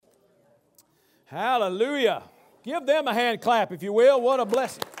Hallelujah. Give them a hand clap, if you will. What a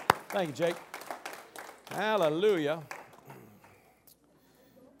blessing. Thank you, Jake. Hallelujah.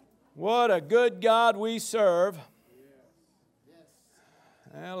 What a good God we serve.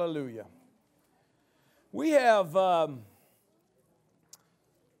 Hallelujah. We have,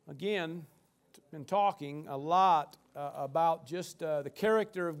 again, been talking a lot about just the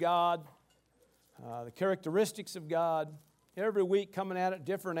character of God, the characteristics of God. Every week coming at it,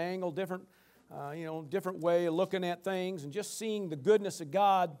 different angle, different way of looking at things and just seeing the goodness of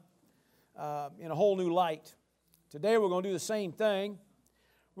God in a whole new light. Today we're going to do the same thing.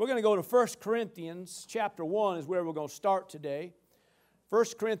 We're going to go to 1 Corinthians chapter 1 is where we're going to start today. 1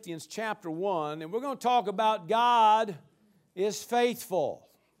 Corinthians chapter 1, and we're going to talk about God is faithful.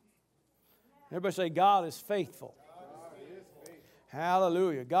 Everybody say, God is faithful. God is faithful.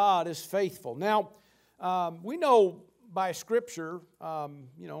 Hallelujah. God is faithful. Now, we know by Scripture,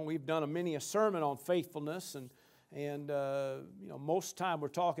 we've done many a sermon on faithfulness, and most time we're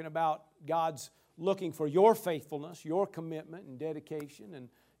talking about God's looking for your faithfulness, your commitment and dedication, and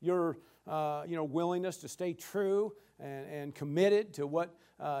your willingness to stay true and committed to what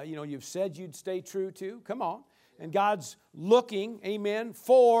you've said you'd stay true to. Come on. And God's looking, amen,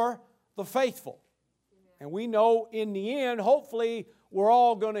 for the faithful. And we know in the end, hopefully, we're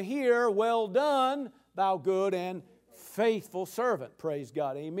all going to hear, well done, thou good and faithful servant. Praise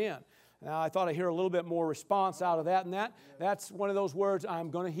God. Amen. Now, I thought I'd hear a little bit more response out of that, and that's one of those words I'm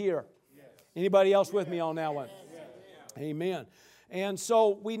going to hear. Anybody else with me on that one? Amen. And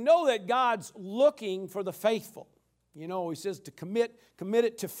so we know that God's looking for the faithful. You know, He says to commit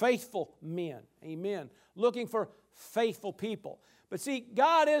it to faithful men. Amen. Looking for faithful people. But see,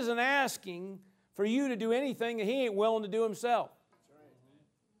 God isn't asking for you to do anything that He ain't willing to do Himself.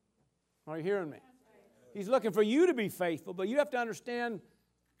 Are you hearing me? He's looking for you to be faithful, but you have to understand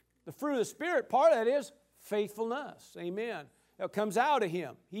the fruit of the Spirit. Part of that is faithfulness. Amen. It comes out of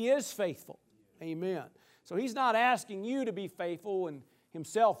Him. He is faithful. Amen. So He's not asking you to be faithful and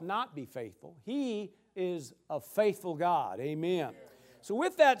Himself not be faithful. He is a faithful God. Amen. So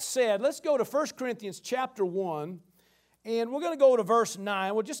with that said, let's go to 1 Corinthians chapter 1, and we're going to go to verse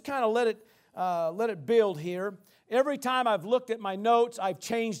 9. We'll just kind of let it build here. Every time I've looked at my notes, I've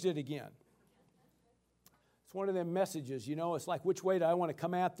changed it again. It's one of them messages, it's like, which way do I want to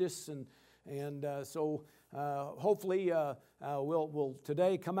come at this? So hopefully we'll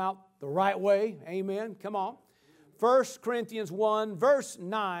today come out the right way. Amen. Come on. 1 Corinthians 1 verse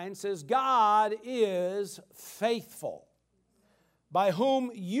 9 says, God is faithful, by whom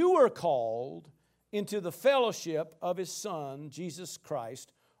you were called into the fellowship of His Son, Jesus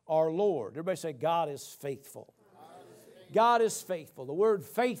Christ, our Lord. Everybody say, God is faithful. God is faithful. The word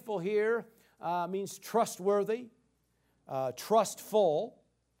faithful here means trustworthy, trustful.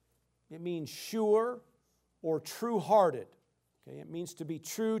 It means sure or true-hearted. Okay, it means to be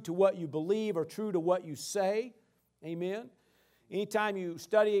true to what you believe or true to what you say. Amen. Anytime you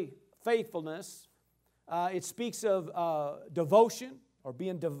study faithfulness, it speaks of devotion or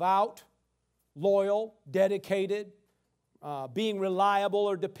being devout, loyal, dedicated, being reliable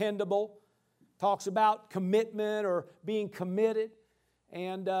or dependable. Talks about commitment or being committed.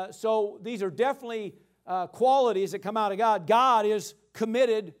 And so these are definitely qualities that come out of God. God is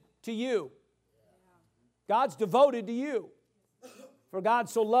committed to you. God's devoted to you. For God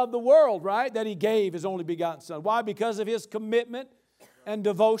so loved the world, right, that He gave His only begotten Son. Why? Because of His commitment and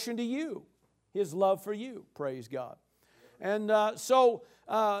devotion to you. His love for you. Praise God. And so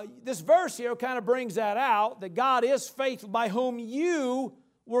this verse here kind of brings that out, that God is faithful, by whom you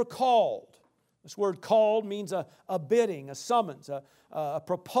were called. This word called means a bidding, a summons, a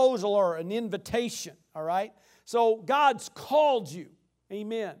proposal or an invitation, all right? So God's called you.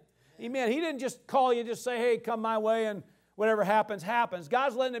 Amen. Amen. He didn't just call you, just say, hey, come my way, and whatever happens, happens.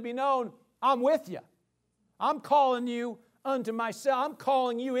 God's letting it be known, I'm with you. I'm calling you unto myself. I'm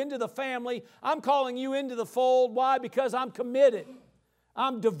calling you into the family. I'm calling you into the fold. Why? Because I'm committed.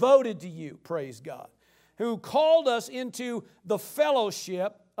 I'm devoted to you, praise God, who called us into the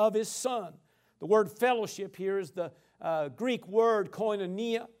fellowship of His Son. The word fellowship here is the Greek word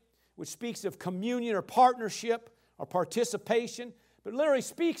koinonia, which speaks of communion or partnership or participation, but literally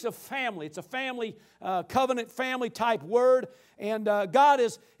speaks of family. It's a family, covenant family type word, and God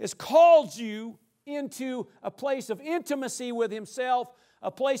has called you into a place of intimacy with Himself, a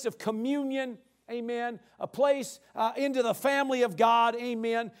place of communion, amen, a place into the family of God,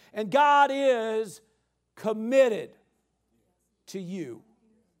 amen, and God is committed to you.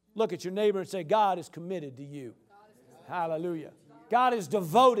 Look at your neighbor and say, God is committed to you. Hallelujah. God is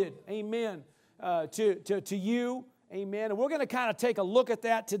devoted, amen, to you, amen. And we're going to kind of take a look at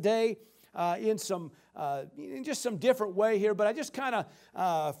that today. in just some different way here, but I just kind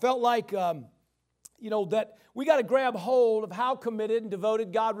of felt like, that we got to grab hold of how committed and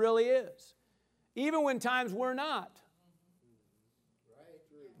devoted God really is, even when times we're not.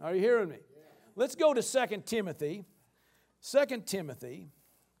 Are you hearing me? Let's go to 2 Timothy. 2 Timothy.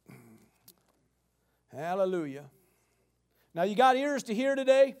 Hallelujah. Now you got ears to hear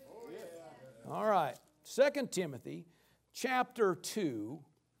today? All right. 2 Timothy chapter 2.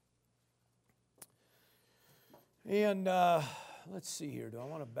 And let's see here. Do I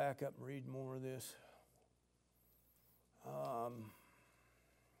want to back up and read more of this?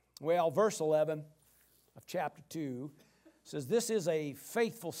 Verse 11 of chapter 2 says, "This is a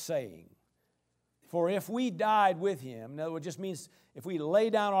faithful saying. For if we died with Him," in other words, it just means if we lay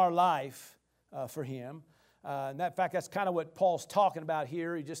down our life for Him, and in fact, that's kind of what Paul's talking about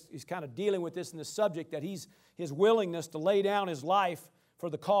here. He's kind of dealing with this in the subject, that his willingness to lay down his life for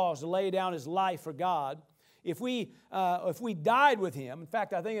the cause, to lay down his life for God. If we died with Him, in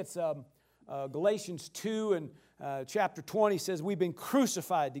fact, I think it's Galatians 2 and chapter 20 says we've been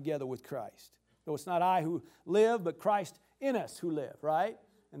crucified together with Christ. Though it's not I who live, but Christ in us who live, right?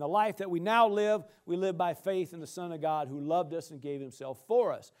 And the life that we now live, we live by faith in the Son of God who loved us and gave Himself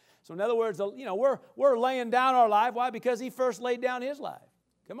for us. So in other words, we're laying down our life. Why? Because He first laid down His life.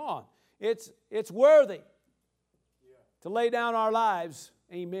 Come on. It's worthy to lay down our lives,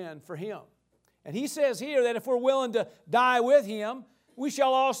 amen, for Him. And he says here that if we're willing to die with Him, we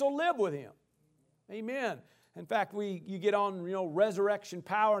shall also live with Him. Amen. In fact, you get on, resurrection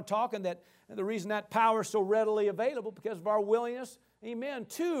power and talking that the reason that power is so readily available because of our willingness, amen,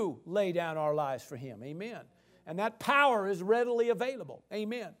 to lay down our lives for Him. Amen. And that power is readily available.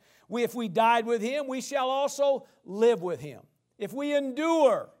 Amen. If we died with Him, we shall also live with Him. If we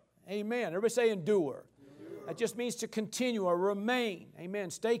endure, amen. Everybody say endure. That just means to continue or remain. Amen.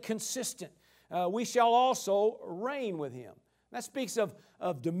 Stay consistent. We shall also reign with Him. That speaks of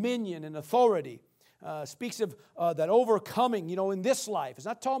dominion and authority. Speaks of that overcoming, in this life. It's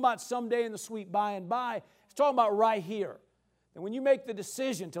not talking about someday in the sweet by and by. It's talking about right here. And when you make the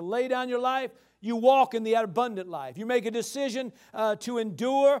decision to lay down your life, you walk in the abundant life. You make a decision to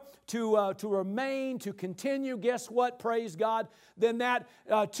endure, to remain, to continue. Guess what? Praise God. Then that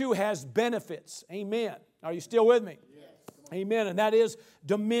too has benefits. Amen. Are you still with me? Yes. Amen. And that is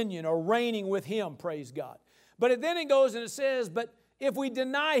dominion or reigning with Him. Praise God. But then it goes and it says, but if we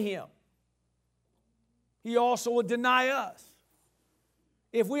deny Him, He also will deny us.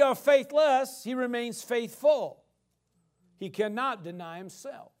 If we are faithless, He remains faithful. He cannot deny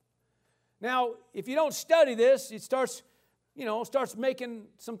Himself. Now, if you don't study this, it starts making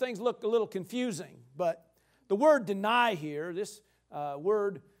some things look a little confusing. But the word deny here, this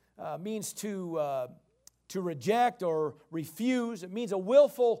word means to reject or refuse. It means a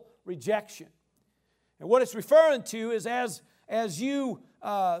willful rejection. And what it's referring to is as you,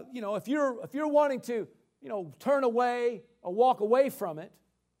 if you're wanting to, turn away or walk away from it,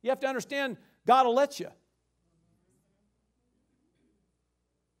 you have to understand God will let you.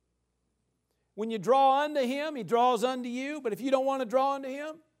 When you draw unto Him, He draws unto you. But if you don't want to draw unto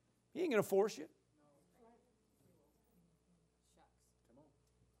Him, He ain't going to force you.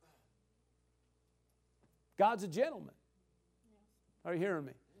 God's a gentleman. Are you hearing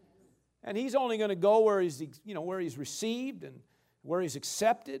me? And He's only going to go where He's received and where He's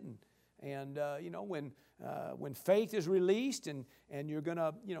accepted, and when faith is released and you're going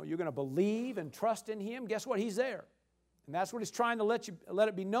to believe and trust in Him, guess what? He's there. And that's what He's trying to let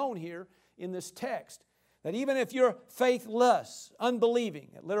it be known here in this text. That even if you're faithless, unbelieving,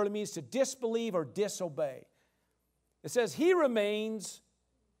 it literally means to disbelieve or disobey. It says He remains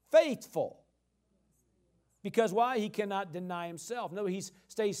faithful. Because why? He cannot deny Himself. No, He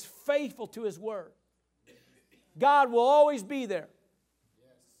stays faithful to His word. God will always be there.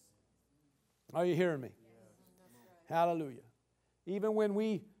 Are you hearing me? Hallelujah. Even when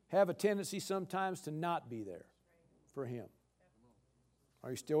we have a tendency sometimes to not be there for Him. Are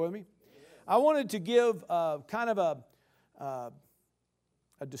you still with me? I wanted to give kind of a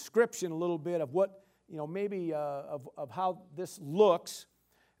description a little bit of what, maybe of how this looks,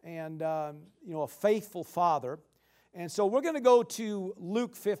 and, a faithful father. And so we're going to go to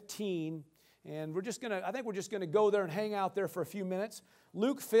Luke 15, and I think we're just going to go there and hang out there for a few minutes.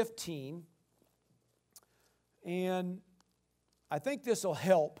 Luke 15, and I think this will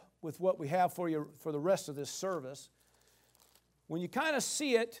help with what we have for you for the rest of this service. When you kind of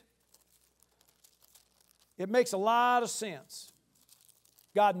see it, it makes a lot of sense.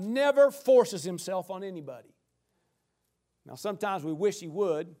 God never forces Himself on anybody. Now, sometimes we wish He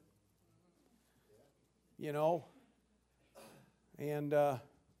would, and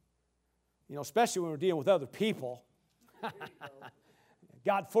especially when we're dealing with other people.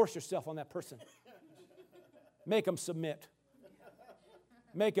 God, force yourself on that person. Make them submit.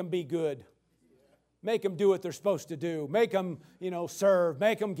 Make them be good. Make them do what they're supposed to do. Make them, serve.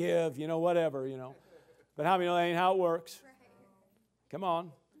 Make them give, whatever, But how many know that ain't how it works? Come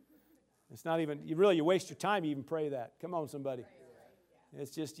on. It's not even, you waste your time to even pray that. Come on, somebody.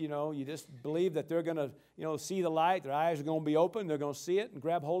 It's just, you just believe that they're going to, see the light. Their eyes are going to be open. They're going to see it and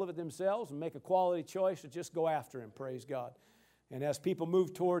grab hold of it themselves and make a quality choice to just go after Him. Praise God. And as people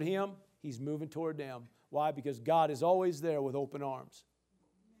move toward Him, He's moving toward them. Why? Because God is always there with open arms.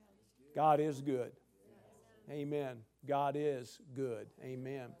 God is good. Amen. God is good.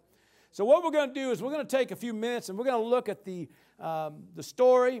 Amen. So what we're going to do is we're going to take a few minutes and we're going to look at the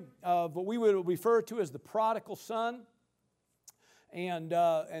story of what we would refer to as the prodigal son.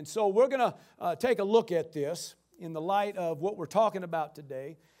 And so we're going to take a look at this in the light of what we're talking about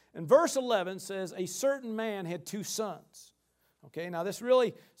today. And verse 11 says, a certain man had two sons. Okay, now this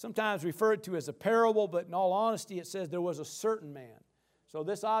really sometimes referred to as a parable, but in all honesty it says there was a certain man. So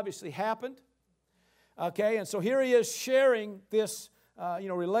this obviously happened. Okay, and so here he is sharing this,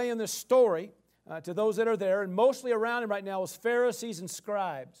 relaying this story to those that are there. And mostly around him right now is Pharisees and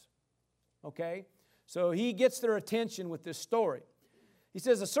scribes. Okay, so he gets their attention with this story. He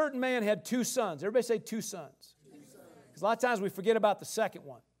says a certain man had two sons. Everybody say two sons. Because a lot of times we forget about the second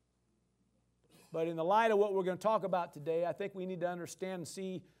one. But in the light of what we're going to talk about today, I think we need to understand and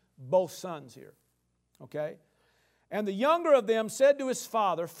see both sons here. Okay? And the younger of them said to his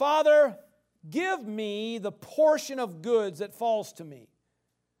father, Father, give me the portion of goods that falls to me.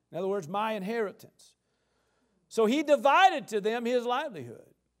 In other words, my inheritance. So he divided to them his livelihood.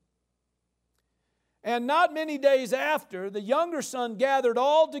 And not many days after, the younger son gathered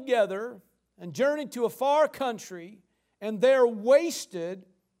all together and journeyed to a far country, and there wasted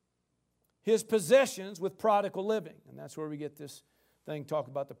his possessions with prodigal living. And that's where we get this thing talk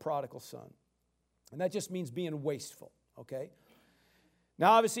about the prodigal son. And that just means being wasteful, okay?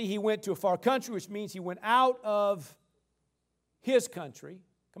 Now, obviously, he went to a far country, which means he went out of his country.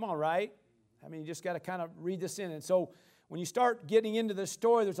 Come on, right? I mean, you just got to kind of read this in. And so when you start getting into this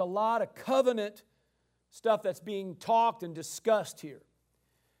story, there's a lot of covenant stuff that's being talked and discussed here.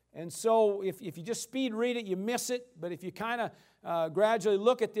 And so if you just speed read it, you miss it. But if you kind of gradually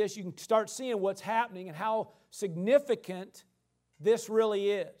look at this, you can start seeing what's happening and how significant this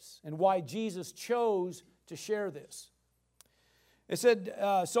really is and why Jesus chose to share this. It said,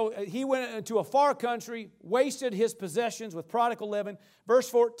 so he went into a far country, wasted his possessions with prodigal living. Verse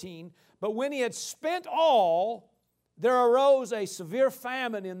 14, but when he had spent all, there arose a severe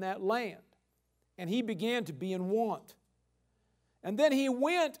famine in that land, and he began to be in want. And then he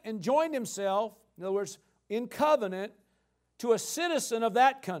went and joined himself, in other words, in covenant, to a citizen of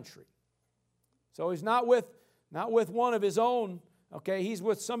that country. So he's not with one of his own, okay, he's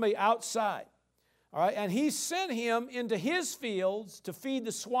with somebody outside. All right, and he sent him into his fields to feed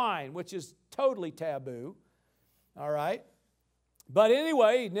the swine, which is totally taboo. All right. But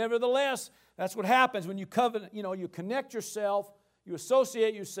anyway, nevertheless, that's what happens when you covenant, you connect yourself, you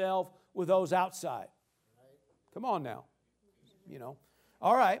associate yourself with those outside. Come on now.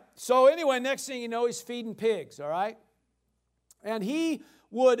 All right. So anyway, next thing you know, he's feeding pigs, all right? And he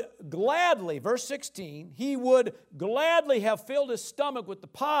would gladly, verse 16, he would gladly have filled his stomach with the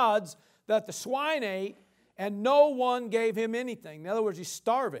pods that the swine ate, and no one gave him anything. In other words, he's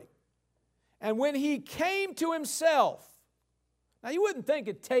starving. And when he came to himself, now you wouldn't think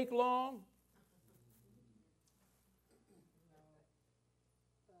it'd take long.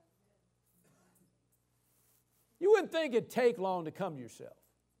 You wouldn't think it'd take long to come to yourself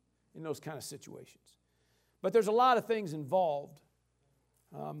in those kind of situations. But there's a lot of things involved.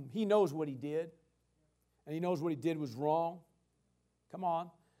 He knows what he did, and he knows what he did was wrong. Come on.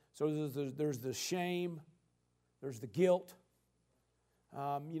 So there's the shame, there's the guilt.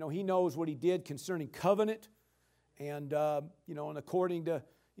 He knows what he did concerning covenant, and and according to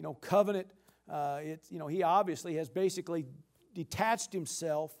covenant, he obviously has basically detached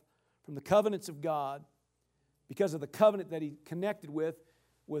himself from the covenants of God because of the covenant that he connected with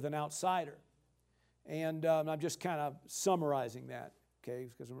an outsider. And I'm just kind of summarizing that, okay,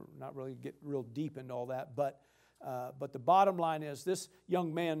 because we're not really getting real deep into all that. But the bottom line is this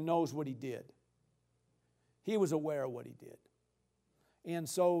young man knows what he did. He was aware of what he did. And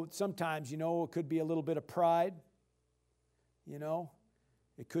so sometimes, it could be a little bit of pride.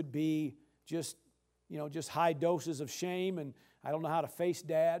 It could be just high doses of shame, and I don't know how to face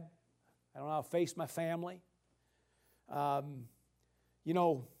Dad. I don't know how to face my family.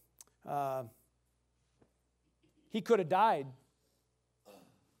 He could have died.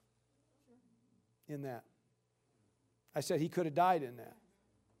 in that. I said he could have died in that.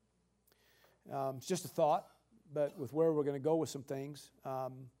 It's just a thought, but with where we're going to go with some things,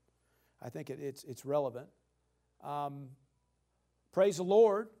 I think it's relevant. Praise the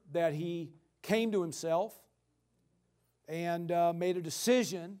Lord that he came to himself and made a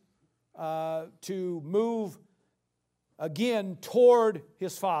decision to move again toward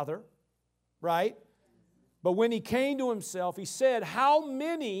his father, right? But when he came to himself, he said, how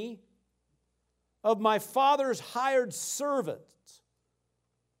many of my father's hired servants?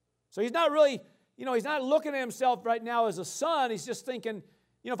 So he's not really, he's not looking at himself right now as a son. He's just thinking,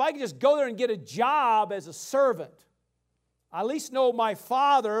 if I could just go there and get a job as a servant, I at least know my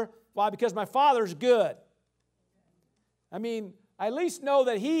father. Why? Because my father's good. I at least know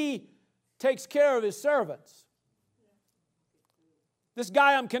that he takes care of his servants. This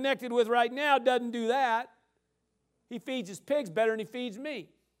guy I'm connected with right now doesn't do that. He feeds his pigs better than he feeds me.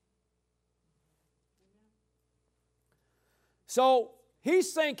 So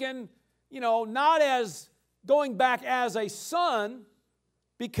he's thinking, not as going back as a son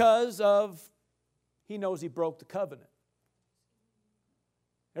because of he knows he broke the covenant.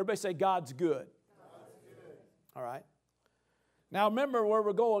 Everybody say God's good. God's good. All right. Now remember where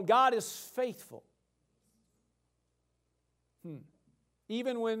we're going. God is faithful.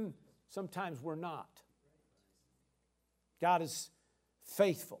 Even when sometimes we're not. God is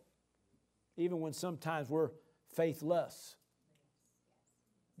faithful. Even when sometimes we're faithless.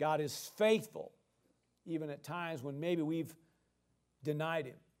 God is faithful. Even at times when maybe we've denied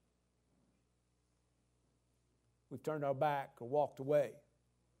Him. We've turned our back or walked away.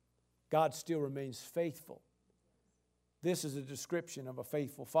 God still remains faithful. This is a description of a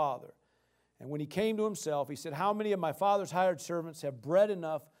faithful father. And when he came to himself, he said, how many of my father's hired servants have bread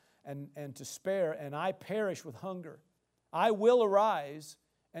enough and to spare, and I perish with hunger? I will arise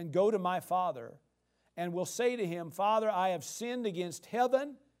and go to my father, and will say to him, Father, I have sinned against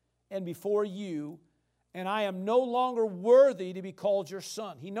heaven and before you, and I am no longer worthy to be called your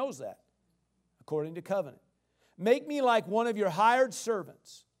son. He knows that, according to covenant. Make me like one of your hired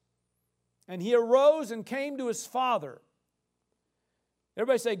servants. And he arose and came to his father.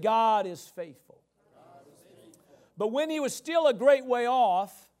 Everybody say, God is faithful. God is faithful. But when he was still a great way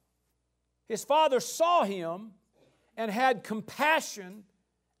off, his father saw him and had compassion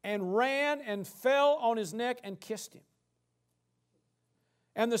and ran and fell on his neck and kissed him.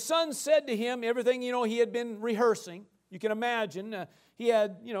 And the son said to him, everything, he had been rehearsing. You can imagine, he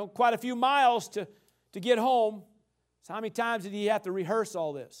had, quite a few miles to get home. So how many times did he have to rehearse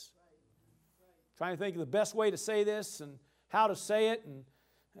all this? Trying to think of the best way to say this and how to say it, and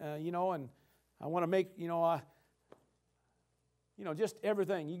and I want to make, just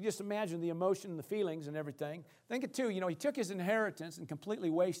everything. You can just imagine the emotion and the feelings and everything. Think it too, he took his inheritance and completely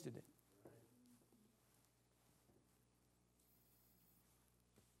wasted it.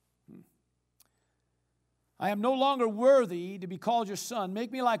 I am no longer worthy to be called your son.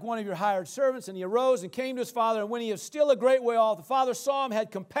 Make me like one of your hired servants. And he arose and came to his father. And when he was still a great way off, the father saw him,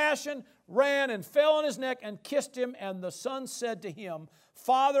 had compassion, ran and fell on his neck and kissed him. And the son said to him,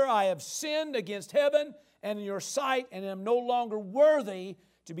 Father, I have sinned against heaven and in your sight, and am no longer worthy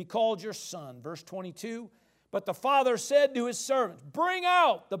to be called your son. Verse 22, but the father said to his servants, bring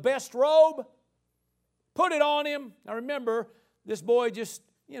out the best robe, put it on him. Now remember, this boy just,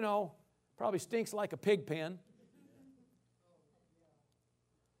 probably stinks like a pig pen.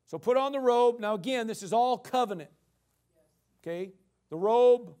 So put on the robe. Now again, this is all covenant. Okay? The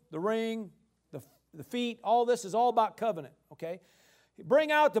robe, the ring, the feet, all this is all about covenant. Okay?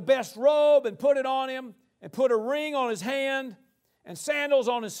 Bring out the best robe and put it on him, and put a ring on his hand and sandals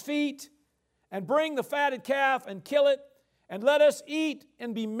on his feet, and bring the fatted calf and kill it, and let us eat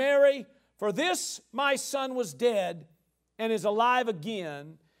and be merry. For this my son was dead and is alive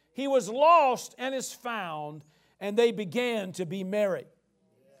again. He was lost and is found, and they began to be merry.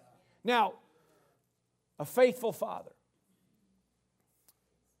 Now, a faithful father.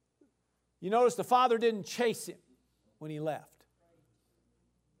 You notice the father didn't chase him when he left.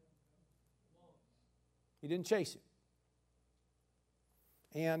 He didn't chase him.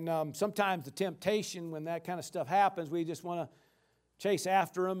 And sometimes the temptation when that kind of stuff happens, we just want to chase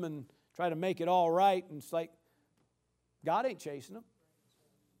after him and try to make it all right. And it's like, God ain't chasing him.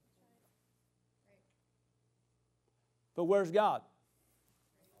 But where's God?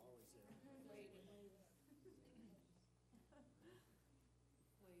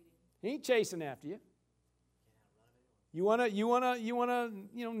 He ain't chasing after you. You wanna,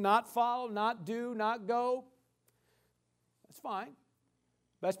 not follow, not do, not go. That's fine.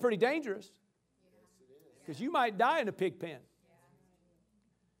 That's pretty dangerous. Because you might die in a pig pen.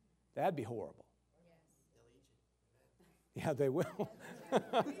 That'd be horrible. Yeah, they will.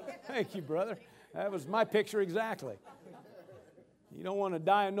 Thank you, brother. That was my picture exactly. You don't want to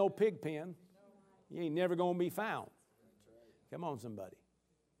die in no pig pen. You ain't never going to be found. Come on, somebody.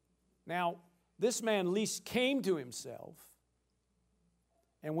 Now, this man at least came to himself.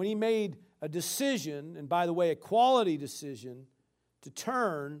 And when he made a decision, and by the way, a quality decision, to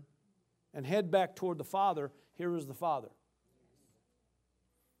turn and head back toward the Father, here is the Father.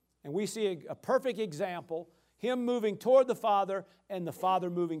 And we see a perfect example, him moving toward the Father and the Father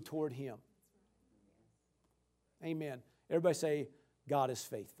moving toward him. Amen. Everybody say, God is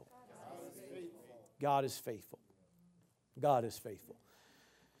faithful. God is faithful. God is faithful.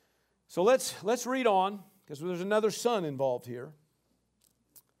 So let's read on, because there's another son involved here.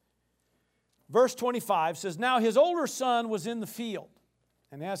 Verse 25 says, Now his older son was in the field,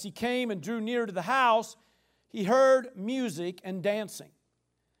 and as he came and drew near to the house, he heard music and dancing.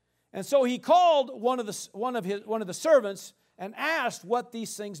 And so he called one of the servants and asked what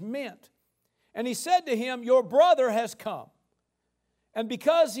these things meant. And he said to him, Your brother has come, and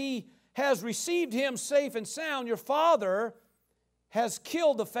because he has received him safe and sound, your father has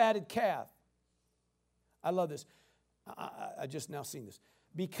killed the fatted calf. I love this. I just now seen this.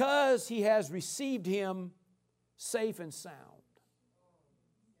 Because he has received him safe and sound.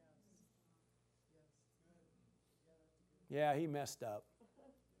 Yeah, he messed up.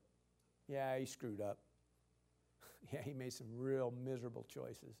 Yeah, he screwed up. Yeah, he made some real miserable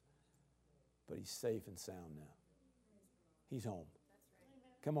choices. But he's safe and sound now. He's home.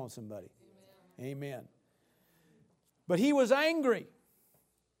 Come on, somebody. Amen. But he was angry.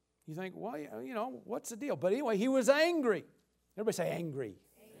 You think, well, you know, what's the deal? But anyway, he was angry. Everybody say angry.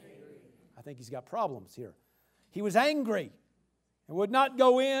 Angry. I think he's got problems here. He was angry and would not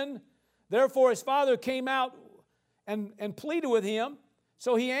go in. Therefore his father came out and pleaded with him.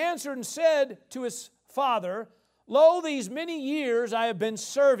 So he answered and said to his father, Lo, these many years I have been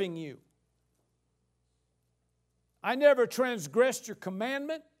serving you. I never transgressed your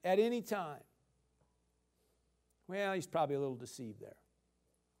commandment at any time. Well, he's probably a little deceived there.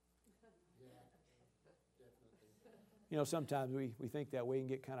 You know, sometimes we think that way and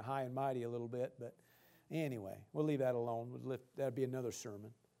get kind of high and mighty a little bit, but anyway, we'll leave that alone. That'd be another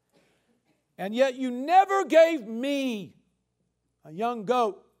sermon. And yet you never gave me a young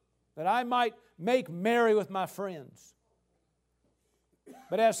goat that I might make merry with my friends.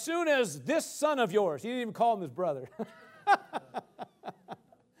 But as soon as this son of yours, he didn't even call him his brother,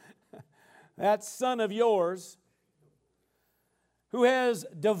 that son of yours, who has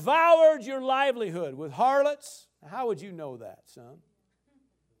devoured your livelihood with harlots. How would you know that, son?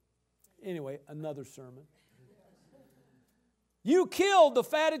 Anyway, another sermon. You killed the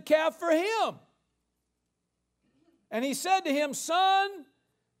fatted calf for him. And he said to him, Son,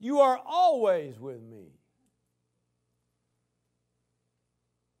 you are always with me.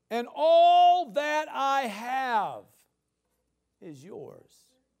 And all that I have is yours.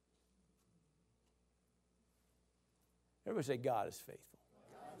 Everybody say, God is faithful.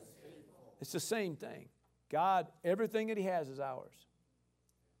 God is faithful. It's the same thing. God, everything that he has is ours.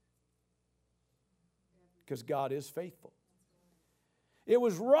 Because God is faithful. It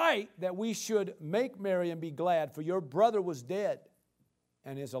was right that we should make merry and be glad, for your brother was dead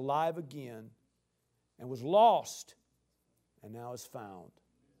and is alive again, and was lost and now is found.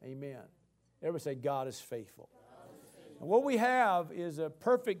 Amen. Everybody say, God is faithful. God is faithful. And what we have is a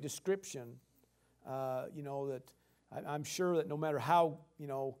perfect description, that I'm sure that no matter how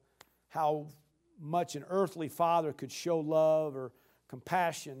much an earthly father could show love or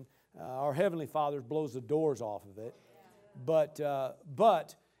compassion, our Heavenly Father blows the doors off of it. But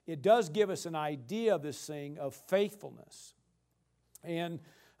it does give us an idea of this thing of faithfulness. And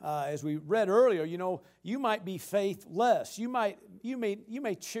as we read earlier, you might be faithless. You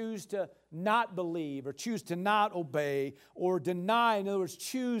may choose to not believe or choose to not obey or deny. In other words,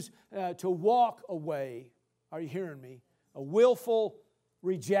 choose to walk away. Are you hearing me? A willful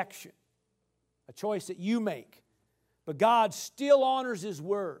rejection. A choice that you make. But God still honors His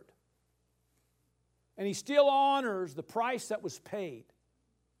word. And He still honors the price that was paid.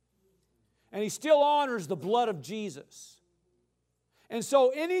 And He still honors the blood of Jesus. And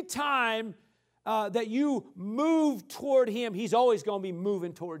so anytime that you move toward Him, He's always going to be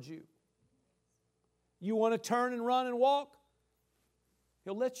moving towards you. You want to turn and run and walk?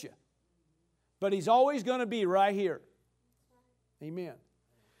 He'll let you. But He's always going to be right here. Amen.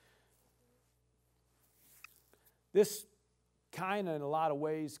 This kind of, in a lot of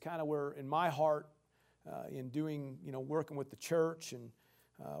ways, kind of where in my heart, in doing, working with the church, and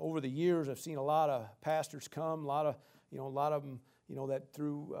over the years, I've seen a lot of pastors come, a lot of them, that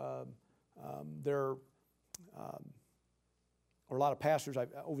through their or a lot of pastors I've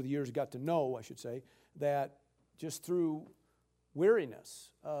over the years got to know, I should say, that just through weariness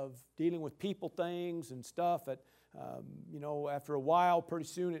of dealing with people, things, and stuff, that after a while, pretty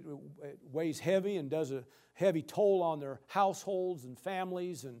soon it weighs heavy and does a heavy toll on their households and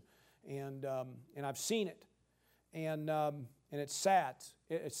families, and I've seen it, and it's sad.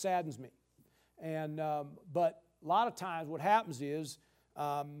 It saddens me, but a lot of times what happens is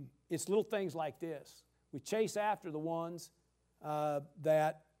it's little things like this. We chase after the ones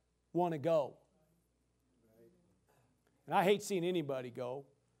that want to go. And I hate seeing anybody go.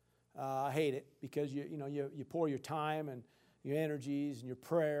 I hate it because you pour your time and your energies and your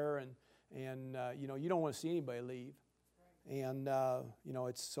prayer and you don't want to see anybody leave. And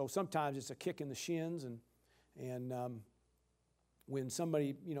it's so sometimes it's a kick in the shins and when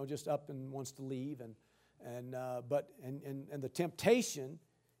somebody just up and wants to leave and the temptation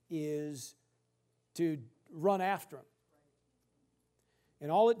is to run after them.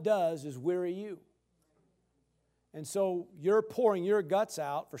 And all it does is weary you. And so you're pouring your guts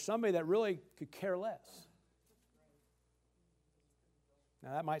out for somebody that really could care less.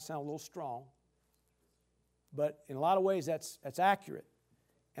 Now that might sound a little strong, but in a lot of ways that's accurate.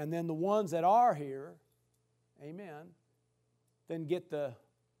 And then the ones that are here, amen, then get the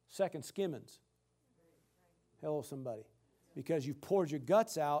second skimmings. Hello, somebody. Because you've poured your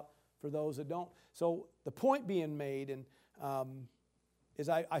guts out for those that don't. So the point being made is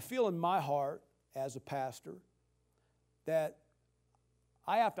I feel in my heart as a pastor that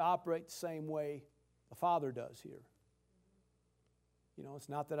I have to operate the same way the Father does here. It's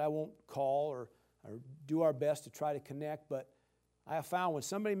not that I won't call or do our best to try to connect, but I have found when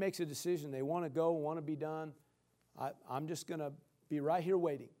somebody makes a decision, they want to go, want to be done, I'm just going to be right here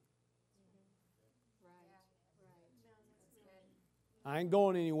waiting. I ain't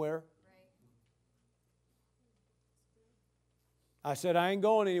going anywhere. I said, I ain't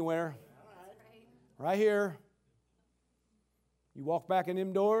going anywhere. Right here. You walk back in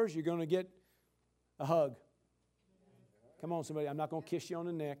them doors, you're going to get a hug. Come on, somebody. I'm not going to kiss you on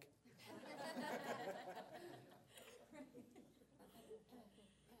the neck.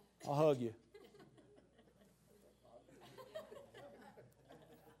 I'll hug you.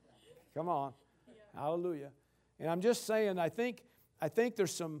 Come on. Hallelujah. And I'm just saying, I think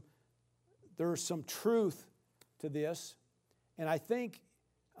there's some truth to this. And I think,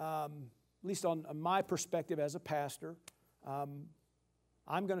 at least on my perspective as a pastor,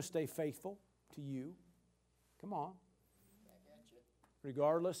 I'm going to stay faithful to you. Come on.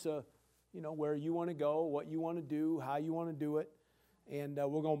 Regardless of, where you want to go, what you want to do, how you want to do it. And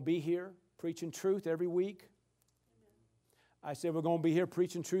we're going to be here preaching truth every week. I said we're going to be here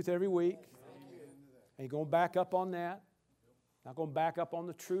preaching truth every week. And you're going to back up on that. Not going to back up on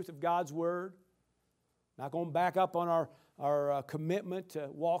the truth of God's Word. Not going to back up on our commitment to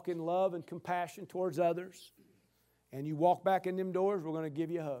walk in love and compassion towards others. And you walk back in them doors, we're going to give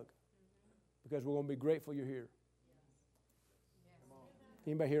you a hug. Because we're going to be grateful you're here.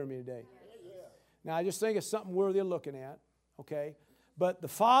 Anybody hearing me today? Now, I just think it's something worthy of looking at. Okay? But the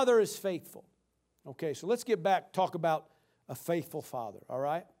Father is faithful. Okay, so let's get back, talk about a faithful Father. All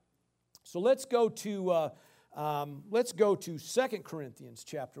right? So let's go to 2 Corinthians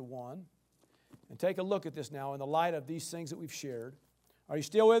chapter 1 and take a look at this now in the light of these things that we've shared. Are you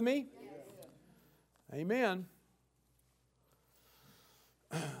still with me? Yes. Amen.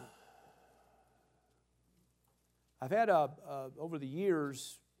 I've had over the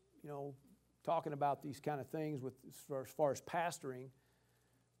years, talking about these kind of things as far as pastoring,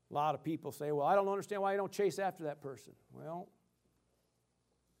 a lot of people say, well, I don't understand why you don't chase after that person. Well,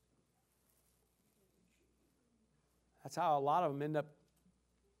 that's how a lot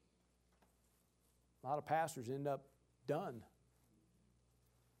of pastors end up done.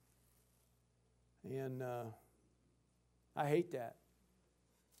 And I hate that.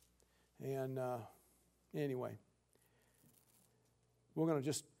 And anyway, we're going to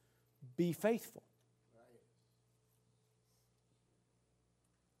just be faithful.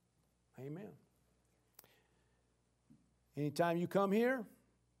 Amen. Anytime you come here,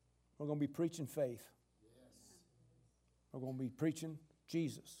 we're going to be preaching faith. We're going to be preaching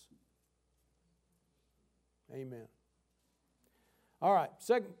Jesus. Amen. All right,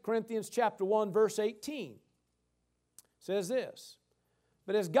 2 Corinthians chapter 1, verse 18 says this.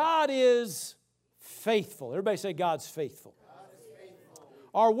 But as God is faithful. Everybody say God's faithful. God is faithful.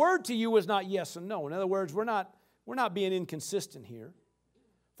 Our word to you is not yes and no. In other words, we're not being inconsistent here.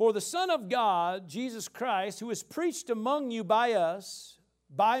 For the Son of God, Jesus Christ, who is preached among you by us,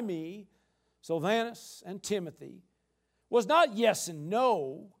 by me, Silvanus and Timothy, was not yes and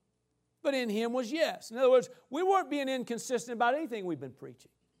no, but in Him was yes. In other words, we weren't being inconsistent about anything we've been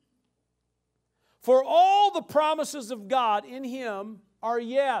preaching. For all the promises of God in Him are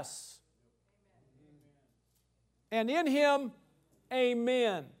yes. And in Him,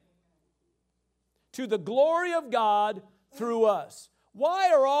 amen. To the glory of God through us.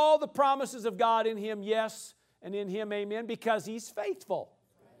 Why are all the promises of God in Him yes and in Him amen? Because He's faithful.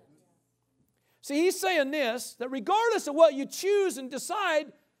 See, He's saying this, that regardless of what you choose and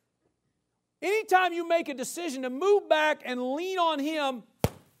decide, anytime you make a decision to move back and lean on Him,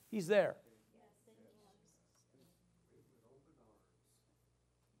 He's there.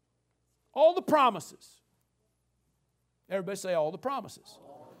 All the promises. Everybody say all the promises.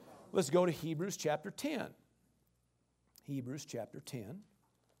 Let's go to Hebrews chapter 10. Hebrews chapter 10.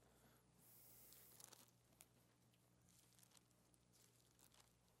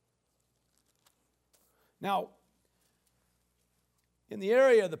 Now, in the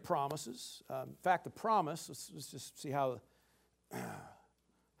area of the promises, in fact, the promise, let's just see how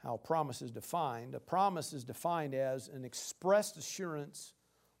promise is defined. A promise is defined as an expressed assurance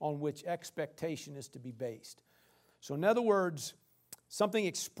on which expectation is to be based. So in other words, something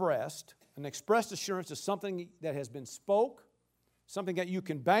expressed, an expressed assurance is something that has been spoke, something that you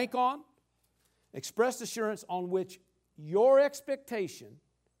can bank on, expressed assurance on which your expectation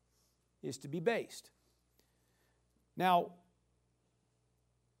is to be based. Now,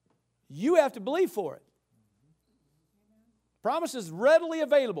 you have to believe for it. Promise is readily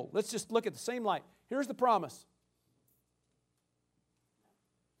available. Let's just look at the same light. Here's the promise.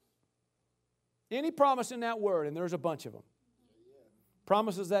 Any promise in that word, and there's a bunch of them.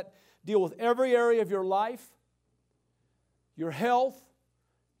 Promises that deal with every area of your life, your health,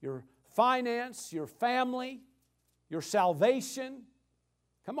 your finance, your family, your salvation.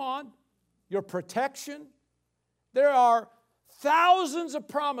 Come on. Your protection. There are thousands of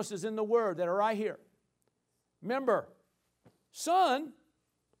promises in the Word that are right here. Remember, son,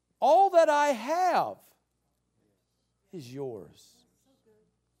 all that I have is yours.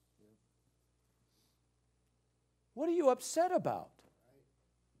 What are you upset about?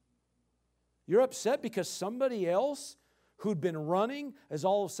 You're upset because somebody else who'd been running has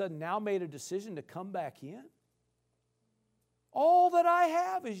all of a sudden now made a decision to come back in? All that I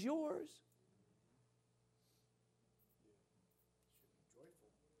have is yours.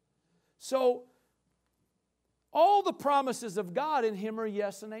 So, all the promises of God in Him are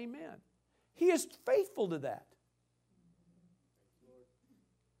yes and amen. He is faithful to that.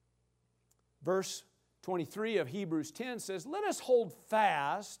 Verse 23 of Hebrews 10 says, let us hold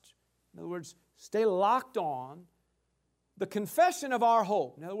fast, in other words, stay locked on, the confession of our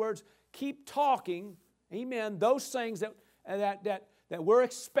hope. In other words, keep talking, amen, those things that we're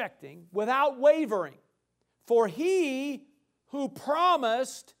expecting without wavering. For He who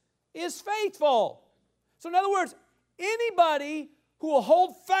promised is faithful. So in other words, anybody who will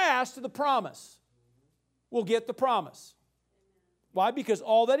hold fast to the promise will get the promise. Why? Because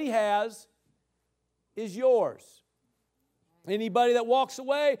all that He has is yours. Anybody that walks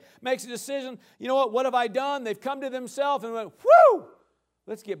away, makes a decision, you know what have I done? They've come to themselves and went, whoo,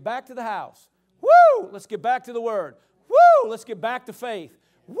 let's get back to the house. Woo, let's get back to the Word. Woo, let's get back to faith.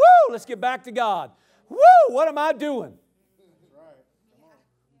 Woo, let's get back to God. Woo, what am I doing?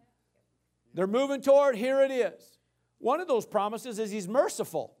 They're moving toward, here it is. One of those promises is He's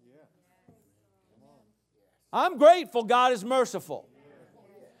merciful. I'm grateful God is merciful.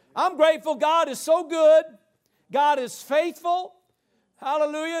 I'm grateful God is so good. God is faithful.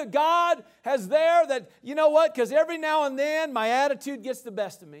 Hallelujah. God has there that, you know what, because every now and then my attitude gets the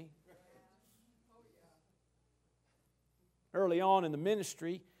best of me. Early on in the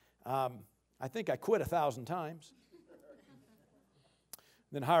ministry, I think I quit 1,000 times.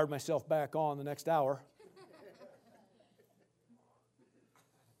 Then hired myself back on the next hour.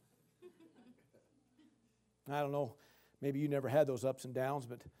 I don't know, maybe you never had those ups and downs,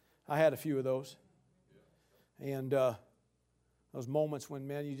 but I had a few of those. And those moments when,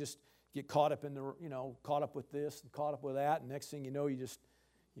 man, you just get caught up in the, caught up with this and caught up with that, and next thing you know, you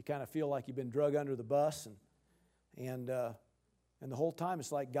kind of feel like you've been drug under the bus, and the whole time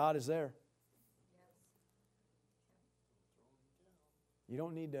it's like God is there. You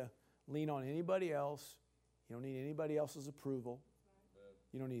don't need to lean on anybody else. You don't need anybody else's approval.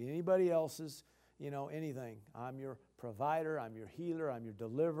 You don't need anybody else's, anything. I'm your provider. I'm your healer. I'm your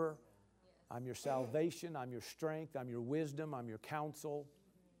deliverer. I'm your salvation. I'm your strength. I'm your wisdom. I'm your counsel.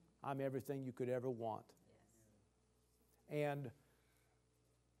 I'm everything you could ever want. And,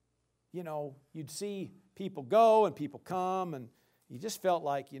 you'd see people go and people come, and you just felt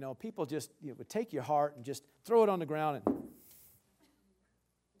like, people just would take your heart and just throw it on the ground and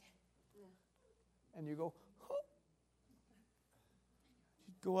and you go, oh.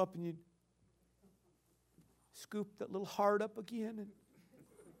 You'd go up and you'd scoop that little heart up again, and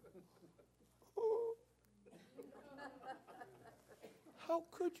oh. How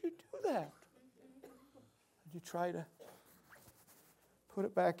could you do that? And you try to put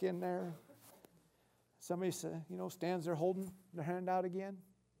it back in there. Somebody stands there holding their hand out again.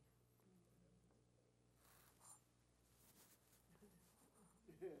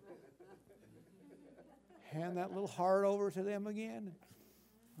 Hand that little heart over to them again.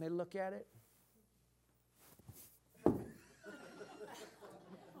 And they look at it. And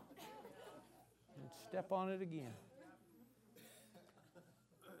step on it again.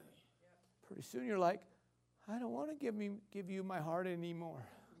 Pretty soon you're like, I don't want to give you my heart anymore.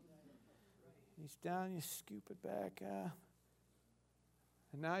 He's down, you scoop it back.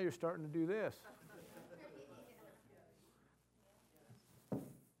 And now you're starting to do this.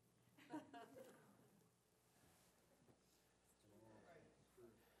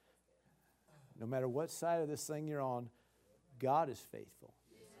 No matter what side of this thing you're on, God is faithful.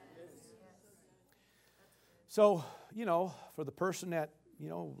 So, for the person that,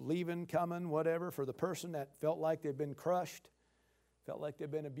 leaving, coming, whatever, for the person that felt like they've been crushed, felt like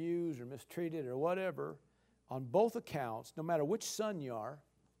they've been abused or mistreated or whatever, on both accounts, no matter which son you are,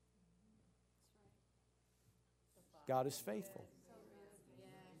 God is faithful.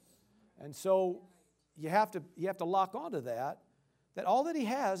 And so you have to lock onto that all that He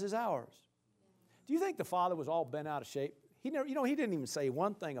has is ours. Do you think the father was all bent out of shape? He never, he didn't even say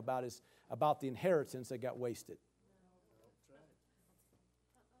one thing about the inheritance that got wasted.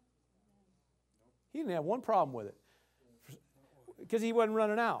 He didn't have one problem with it because he wasn't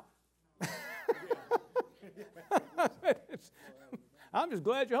running out. I'm just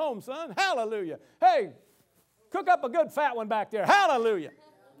glad you're home, son. Hallelujah. Hey, cook up a good fat one back there. Hallelujah.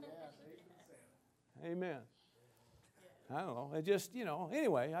 Amen. I don't know. It just,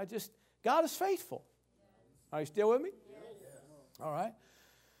 anyway, God is faithful. Are you still with me? All right.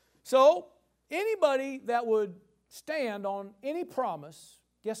 So, anybody that would stand on any promise,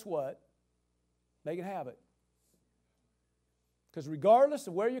 guess what? They can have it. Because regardless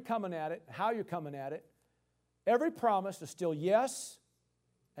of where you're coming at it, how you're coming at it, every promise is still yes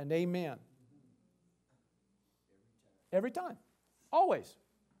and amen. Every time. Always.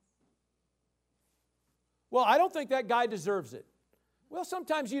 Well, I don't think that guy deserves it. Well,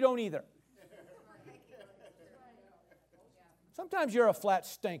 sometimes you don't either. Sometimes you're a flat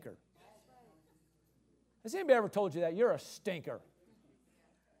stinker. Has anybody ever told you that? You're a stinker.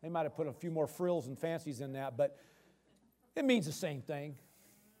 They might have put a few more frills and fancies in that, but it means the same thing.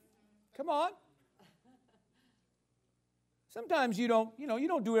 Come on. Sometimes you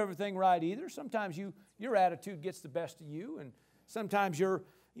don't do everything right either. Sometimes your attitude gets the best of you, and sometimes you're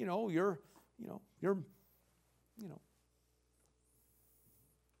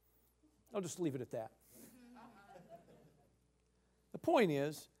I'll just leave it at that. The point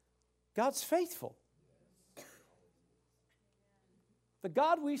is, God's faithful. The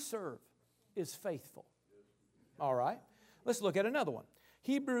God we serve is faithful. All right. Let's look at another one.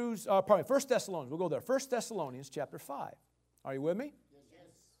 1 Thessalonians. We'll go there. 1 Thessalonians chapter 5. Are you with me? Yes.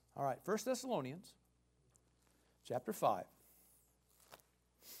 All right. 1 Thessalonians chapter 5.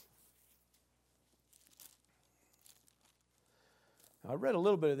 Now, I read a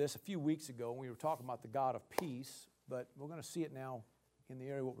little bit of this a few weeks ago when we were talking about the God of peace, but we're going to see it now in the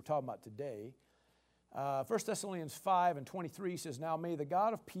area of what we're talking about today. 1 Thessalonians 5 and 23 says, Now may the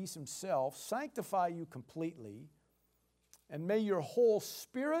God of peace Himself sanctify you completely, and may your whole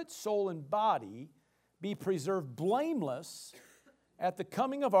spirit, soul, and body be preserved blameless at the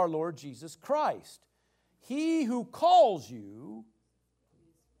coming of our Lord Jesus Christ. He who calls you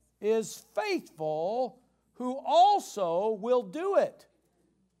is faithful, who also will do it.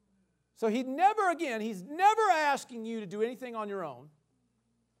 So He's never asking you to do anything on your own.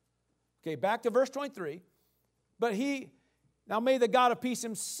 Okay, back to verse 23. But now may the God of peace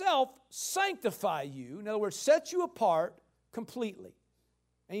Himself sanctify you. In other words, set you apart completely.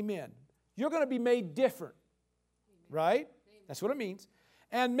 Amen. You're going to be made different. Right? That's what it means.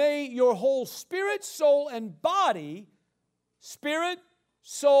 And may your whole spirit, soul, and body, spirit,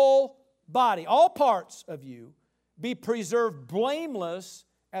 soul, body, all parts of you, be preserved blameless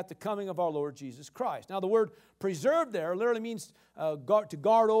at the coming of our Lord Jesus Christ. Now the word preserved there literally means to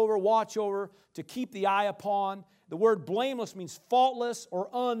guard over, watch over, to keep the eye upon. The word blameless means faultless or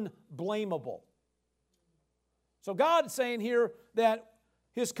unblameable. So God is saying here that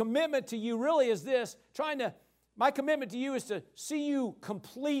His commitment to you really is this, my commitment to you is to see you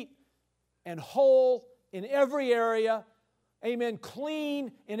complete and whole in every area. Amen.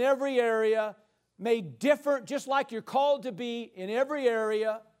 Clean in every area. made different, just like you're called to be in every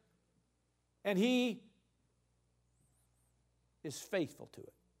area, and He is faithful to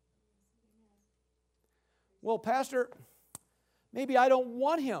it. Well, Pastor, maybe I don't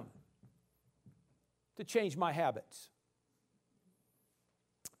want Him to change my habits.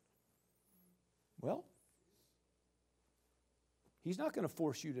 Well, He's not going to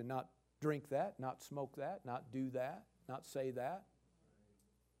force you to not drink that, not smoke that, not do that, not say that.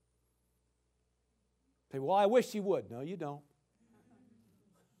 Say, well, I wish He would. No, you don't.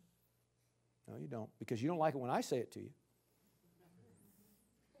 No, you don't. Because you don't like it when I say it to you.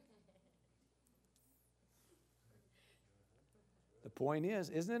 The point is,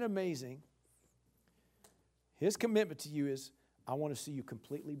 isn't it amazing? His commitment to you is, I want to see you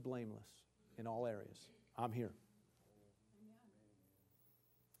completely blameless in all areas. I'm here.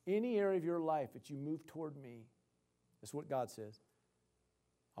 Any area of your life that you move toward me, that's what God says,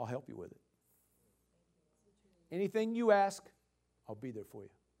 I'll help you with it. Anything you ask, I'll be there for you.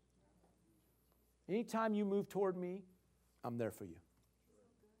 Anytime you move toward me, I'm there for you.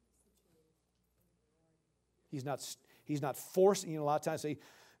 He's not forcing, a lot of times say,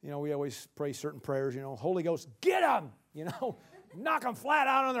 we always pray certain prayers, Holy Ghost, get them, knock them flat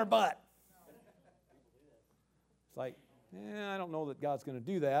out on their butt. It's like, I don't know that God's going to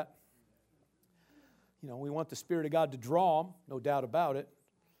do that. We want the Spirit of God to draw them, no doubt about it.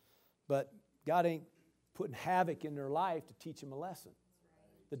 But God ain't putting havoc in their life to teach them a lesson.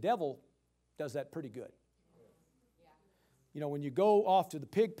 The devil does that pretty good. When you go off to the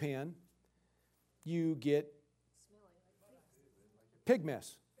pig pen, you get pig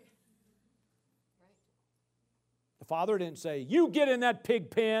mess. The Father didn't say, you get in that pig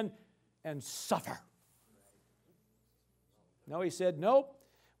pen and suffer. No, He said, nope.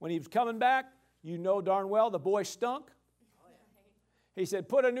 When He was coming back, you know darn well the boy stunk. He said,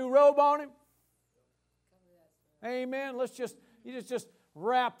 put a new robe on him. Amen. You just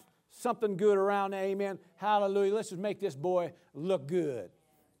wrap something good around. Amen. Hallelujah. Let's just make this boy look good.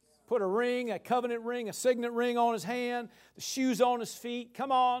 Put a ring, a covenant ring, a signet ring on his hand, the shoes on his feet.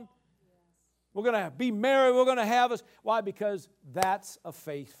 Come on. We're going to be married. We're going to have us. Why? Because that's a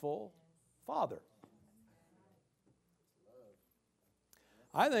faithful father.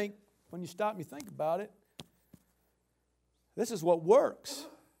 I think when you stop and you think about it, this is what works.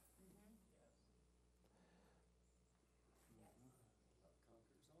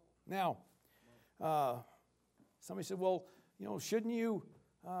 Now, somebody said, well, shouldn't you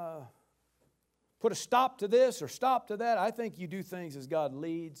put a stop to this or stop to that? I think you do things as God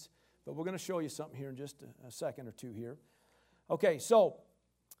leads, but we're going to show you something here in just a second or two here. Okay, so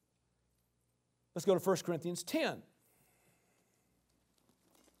let's go to 1 Corinthians 10.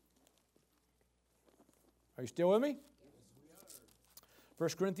 Are you still with me? 1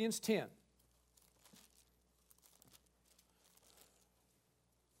 Corinthians 10.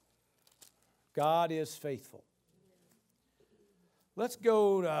 God is faithful. Let's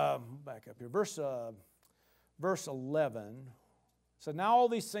go back up here. Verse 11. So now all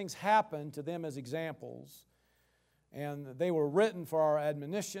these things happened to them as examples, and they were written for our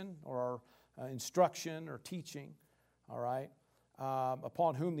admonition or our instruction or teaching, all right,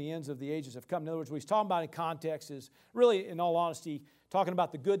 upon whom the ends of the ages have come. In other words, what he's talking about in context is really, in all honesty, talking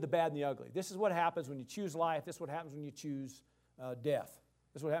about the good, the bad, and the ugly. This is what happens when you choose life. This is what happens when you choose death.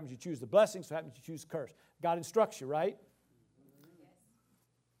 This is what happens when you choose the blessings. This is what happens when you choose the curse. God instructs you, right?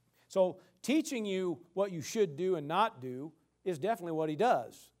 So teaching you what you should do and not do is definitely what he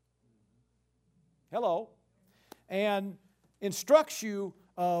does. Hello. And instructs you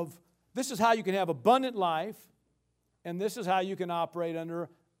of this is how you can have abundant life, and this is how you can operate under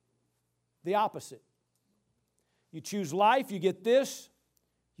the opposite. You choose life, you get this.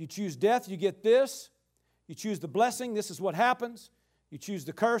 You choose death, you get this. You choose the blessing, this is what happens. You choose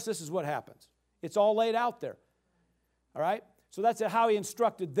the curse, this is what happens. It's all laid out there. All right? So that's how he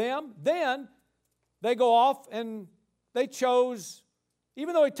instructed them. Then they go off and they chose,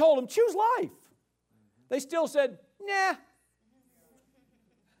 even though he told them, choose life. They still said, nah.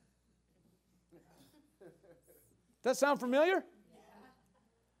 Does that sound familiar?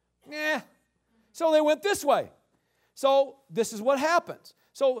 Yeah. Nah. So they went this way. So this is what happens.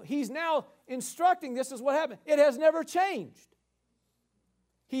 So he's now instructing this is what happened. It has never changed.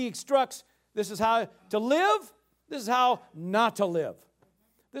 He instructs this is how to live, this is how not to live.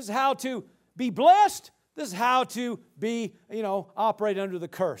 This is how to be blessed, this is how to be, operate under the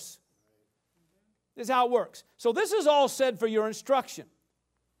curse. This is how it works. So this is all said for your instruction.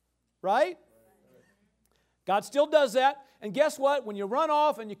 Right? God still does that. And guess what? When you run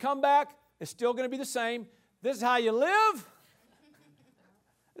off and you come back, it's still going to be the same. This is how you live.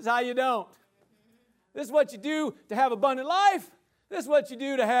 This is how you don't. This is what you do to have abundant life. This is what you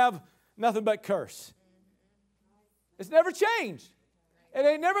do to have nothing but curse. It's never changed. It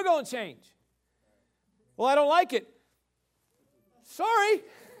ain't never going to change. Well, I don't like it. Sorry.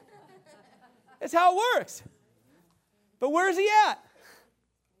 It's how it works. But where's he at?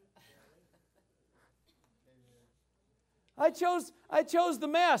 I chose the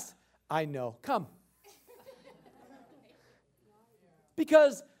mess. I know. Come.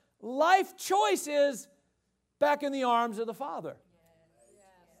 Because life choice is back in the arms of the Father.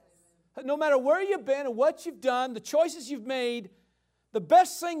 No matter where you've been and what you've done, the choices you've made, the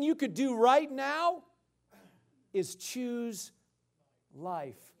best thing you could do right now is choose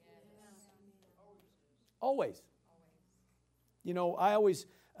life. Always. You know, I always,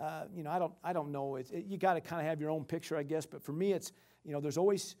 I don't know. You got to kind of have your own picture, I guess. But for me, it's, there's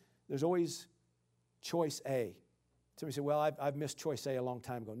always choice A. Somebody said, well, I've missed choice A a long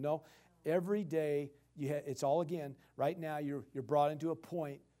time ago. No, every day, it's all again. Right now, you're brought into a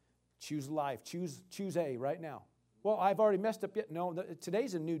point. Choose life. Choose A right now. Well, I've already messed up yet. No,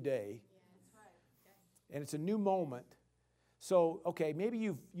 today's a new day. Yeah, that's right. Okay. And it's a new moment. So, okay, maybe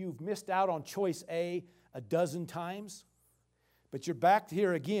you've missed out on choice A a dozen times, but you're back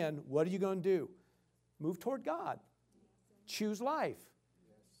here again. What are you going to do? Move toward God. Choose life.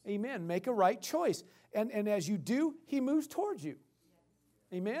 Amen. Make a right choice. And as you do, He moves towards you.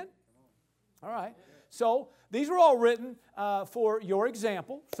 Amen? All right. So these were all written for your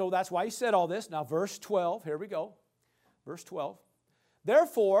example. So that's why He said all this. Now verse 12. Here we go. Verse 12.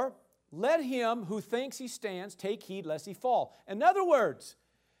 Therefore, let him who thinks he stands take heed lest he fall. In other words,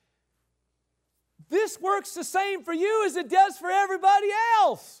 this works the same for you as it does for everybody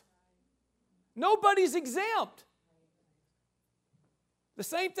else. Nobody's exempt. The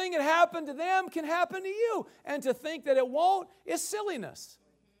same thing that happened to them can happen to you. And to think that it won't is silliness.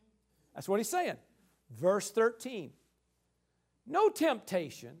 That's what he's saying. Verse 13. No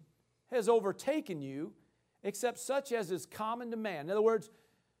temptation has overtaken you except such as is common to man. In other words,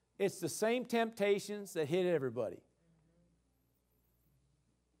 it's the same temptations that hit everybody.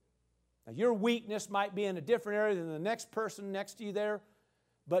 Now, your weakness might be in a different area than the next person next to you there,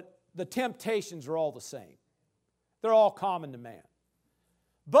 but the temptations are all the same. They're all common to man.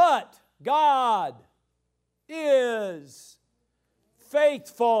 But God is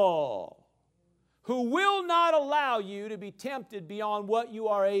faithful, who will not allow you to be tempted beyond what you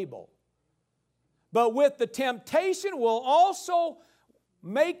are able, but with the temptation will also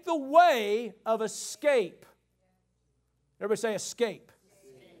make the way of escape. Everybody say escape.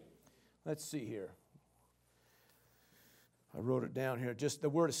 Let's see here. I wrote it down here. Just the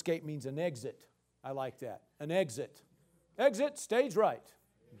word escape means an exit. I like that. An exit. Exit, stage right.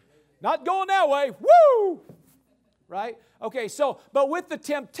 Not going that way. Woo! Right? Okay, so, but with the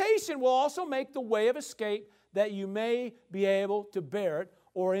temptation will also make the way of escape that you may be able to bear it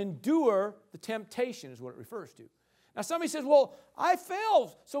or endure the temptation is what it refers to. Now somebody says, well, I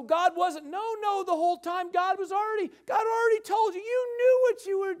failed, so God wasn't. No, the whole time God already told you. You knew what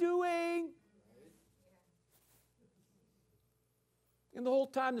you were doing. And the whole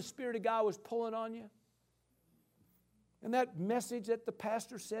time the Spirit of God was pulling on you. And that message that the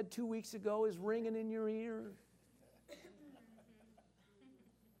pastor said 2 weeks ago is ringing in your ear.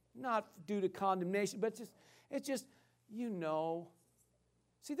 Not due to condemnation, but it's just,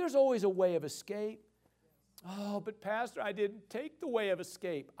 See, there's always a way of escape. Oh, but Pastor, I didn't take the way of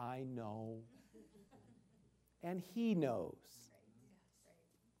escape. I know. And He knows.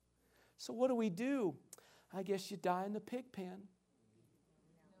 So what do? I guess you die in the pig pen.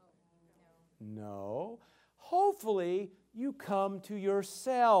 No. Hopefully, you come to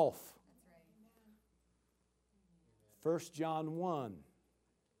yourself. 1 John 1,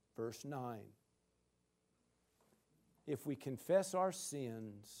 verse 9. If we confess our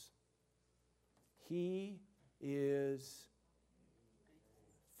sins, He is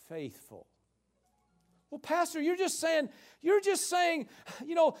faithful. Well, Pastor, you're just saying,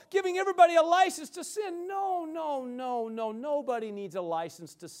 giving everybody a license to sin. No. Nobody needs a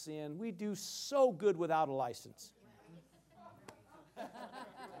license to sin. We do so good without a license.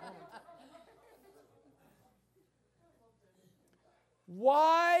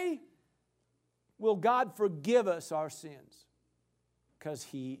 Why will God forgive us our sins? Because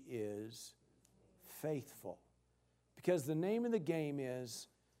He is faithful. Because the name of the game is,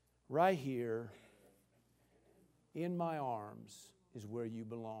 right here, in my arms is where you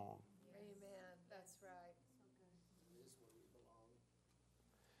belong. Amen. That's right.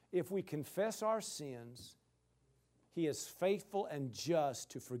 If we confess our sins, He is faithful and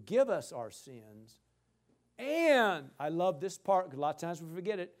just to forgive us our sins. And, I love this part because a lot of times we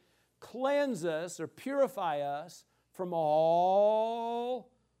forget it, cleanse us or purify us from all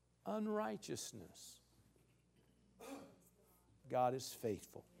unrighteousness. God is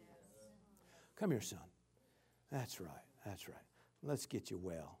faithful. Come here, son. That's right. That's right. Let's get you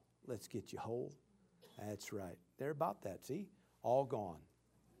well. Let's get you whole. That's right. They're about that, see? All gone.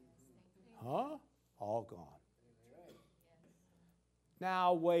 Huh? All gone.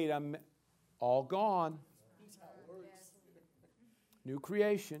 Now, wait a minute. All gone. New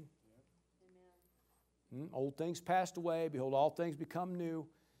creation. Old things passed away. Behold, all things become new.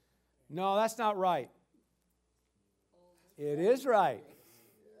 No, that's not right. It is right.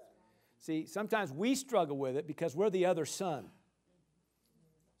 See, sometimes we struggle with it because we're the other son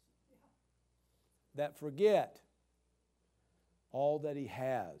that forget all that He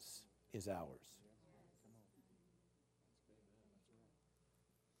has is ours.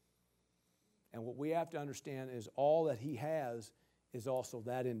 And what we have to understand is all that He has is also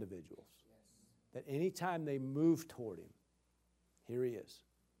that individual's. That anytime they move toward Him, here He is.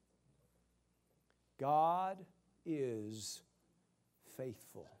 God is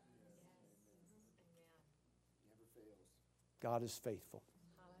faithful. God is faithful.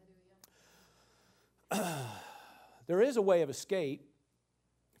 There is a way of escape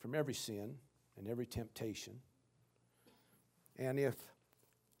from every sin and every temptation. And if,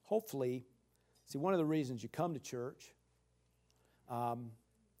 hopefully, see, one of the reasons you come to church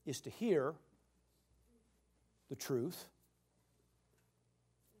is to hear the truth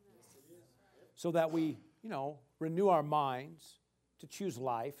so that we, renew our minds to choose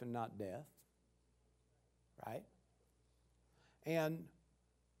life and not death. Right? And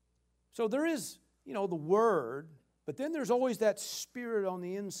so there is, the Word, but then there's always that Spirit on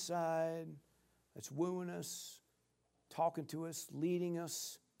the inside that's wooing us, talking to us, leading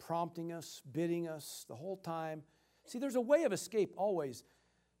us, prompting us, bidding us the whole time. See, there's a way of escape always,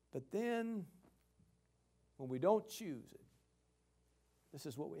 but then when we don't choose it, this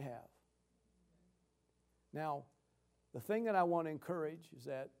is what we have. Now, the thing that I want to encourage is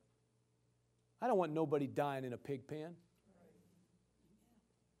that I don't want nobody dying in a pig pen.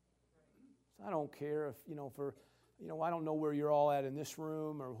 So I don't care if, I don't know where you're all at in this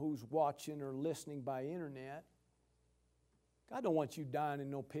room or who's watching or listening by internet. God don't want you dying in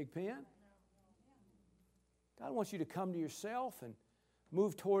no pig pen. God wants you to come to yourself and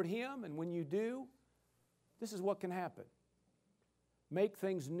move toward Him, and when you do, this is what can happen. Make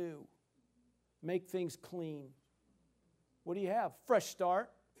things new. Make things clean. What do you have? Fresh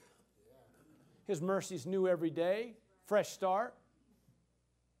start. His mercy's new every day. Fresh start.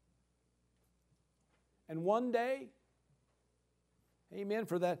 And one day, amen,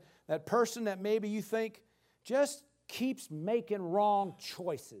 for that person that maybe you think just keeps making wrong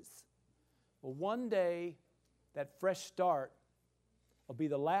choices. Well, one day, that fresh start will be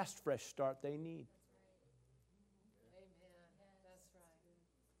the last fresh start they need. Amen. That's right.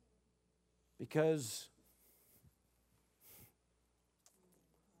 Because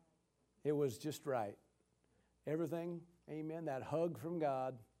it was just right. Everything, amen, that hug from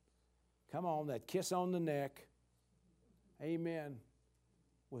God, come on, that kiss on the neck, amen,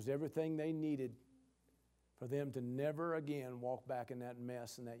 was everything they needed for them to never again walk back in that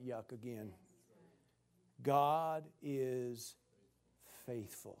mess and that yuck again. God is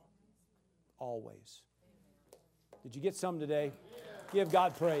faithful, always. Did you get some today? Give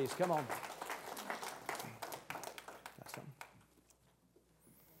God praise. Come on. Got some?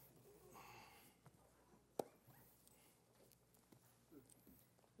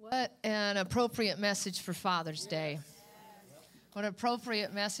 What an appropriate message for Father's Day. What an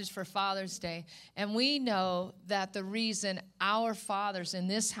appropriate message for Father's Day. And we know that the reason our fathers in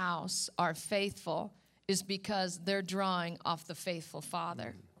this house are faithful is because they're drawing off the faithful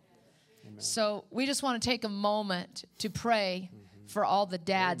Father. Amen. So we just want to take a moment to pray for all the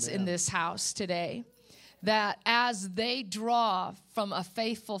dads in this house today, that as they draw from a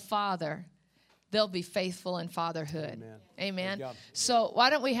faithful father, they'll be faithful in fatherhood. Amen. Amen. So why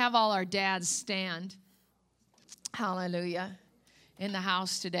don't we have all our dads stand? Hallelujah. In the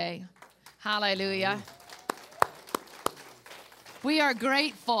house today. Hallelujah. We are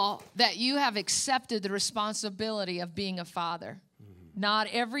grateful that you have accepted the responsibility of being a father. Not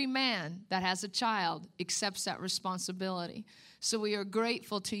every man that has a child accepts that responsibility. So we are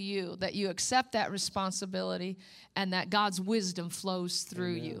grateful to you that you accept that responsibility and that God's wisdom flows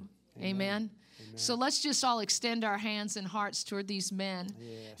through you. Amen. So let's just all extend our hands and hearts toward these men,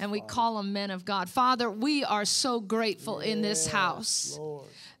 and we call them men of God. Father, we are so grateful in this house, Lord,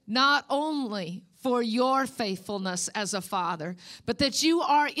 not only for your faithfulness as a father, but that you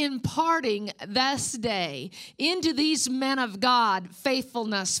are imparting this day into these men of God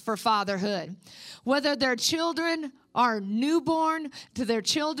faithfulness for fatherhood. Whether their children are newborn to their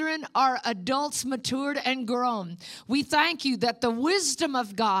children are adults matured and grown. We thank you that the wisdom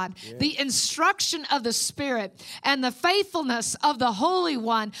of God, the instruction of the Spirit, and the faithfulness of the Holy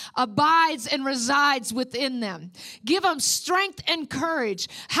One abides and resides within them. Give them strength and courage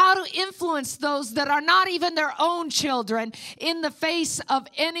how to influence those that are not even their own children in the face of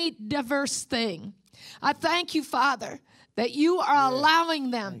any diverse thing. I thank you, Father, that you are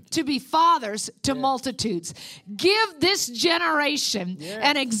allowing them to be fathers to multitudes. Give this generation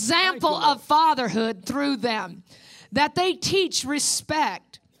an example of fatherhood through them, that they teach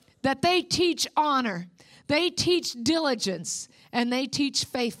respect, that they teach honor, they teach diligence, and they teach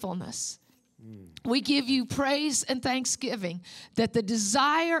faithfulness. We give you praise and thanksgiving that the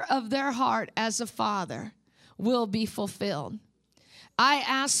desire of their heart as a father will be fulfilled. I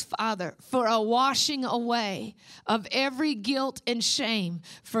ask, Father, for a washing away of every guilt and shame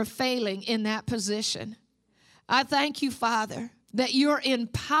for failing in that position. I thank you, Father, that you're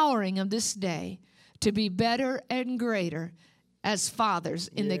empowering them this day to be better and greater as fathers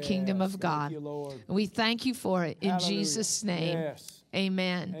in the kingdom of God. Thank you, Lord. We thank you for it in Hallelujah. Jesus' name. Yes.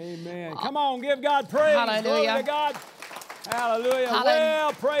 Amen. Amen. Come on, give God praise. Hallelujah. Glory to God. Hallelujah. Hallelujah.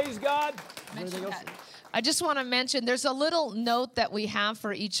 Well, praise God. Anything else? I just want to mention there's a little note that we have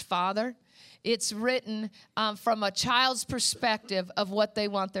for each father. It's written from a child's perspective of what they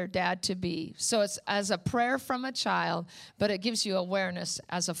want their dad to be. So it's as a prayer from a child, but it gives you awareness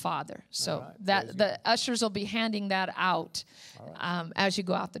as a father. So that the ushers will be handing that out as you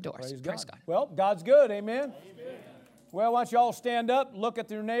go out the doors. Praise God. Well, God's good. Amen. Well, why don't you all stand up, look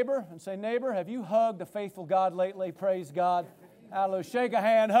at your neighbor, and say, neighbor, have you hugged a faithful God lately? Praise God. Hallelujah. Shake a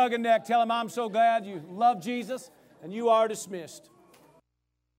hand, hug a neck, tell him I'm so glad you love Jesus, and you are dismissed.